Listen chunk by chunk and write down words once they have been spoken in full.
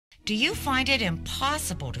Do you find it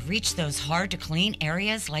impossible to reach those hard-to-clean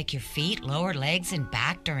areas like your feet, lower legs, and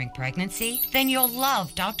back during pregnancy? Then you'll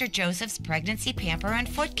love Dr. Joseph's Pregnancy Pamper and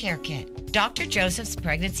Foot Care Kit. Dr. Joseph's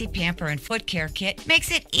Pregnancy Pamper and Foot Care Kit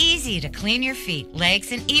makes it easy to clean your feet,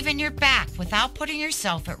 legs, and even your back without putting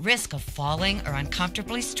yourself at risk of falling or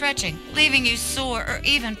uncomfortably stretching, leaving you sore, or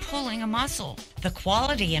even pulling a muscle. The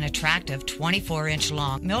quality and attractive 24-inch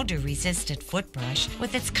long mildew-resistant foot brush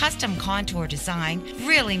with its custom contour design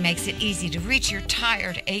really makes it easy to reach your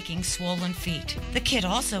tired, aching, swollen feet. The kit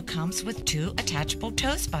also comes with 2 attachable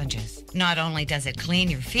toe sponges. Not only does it clean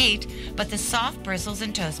your feet, but the soft bristles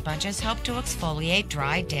and toe sponges help to exfoliate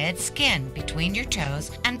dry, dead skin between your toes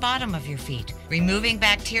and bottom of your feet, removing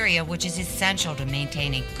bacteria, which is essential to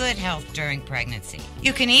maintaining good health during pregnancy.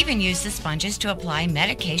 You can even use the sponges to apply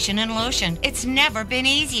medication and lotion. It's never been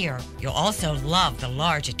easier. You'll also love the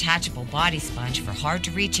large attachable body sponge for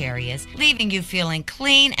hard-to-reach areas, leaving you feeling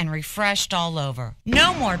clean and refreshed all over.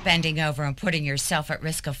 No more bending over and putting yourself at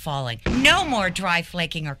risk of falling. No more dry,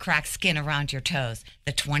 flaking, or cracked skin around your toes.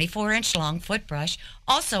 The 24-inch long foot brush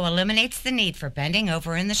also eliminates the need for bending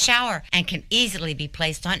over in the shower and can easily be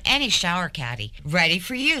placed on any shower caddy, ready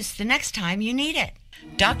for use the next time you need it.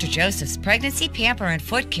 Dr. Joseph's Pregnancy Pamper and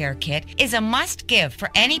Foot Care Kit is a must-give for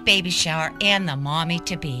any baby shower and the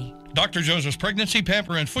mommy-to-be. Dr. Joseph's Pregnancy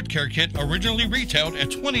Pamper and Foot Care Kit originally retailed at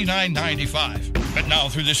 $29.95. But now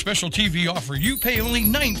through this special TV offer, you pay only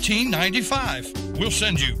 $19.95. We'll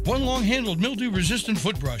send you 1 long-handled mildew-resistant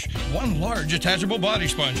foot brush, 1 large attachable body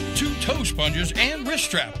sponge, 2 toe sponges, and wrist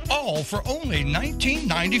strap, all for only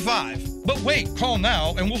 $19.95. But wait, call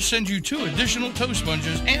now and we'll send you 2 additional toe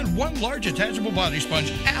sponges and 1 large attachable body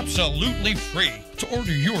sponge absolutely free. To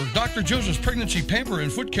order your Dr. Joseph's Pregnancy Pamper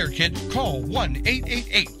and Foot Care Kit, call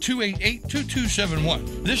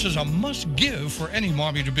 1-888-288-2271. This is a must-give for any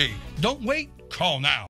mommy-to-be. Don't wait, call now.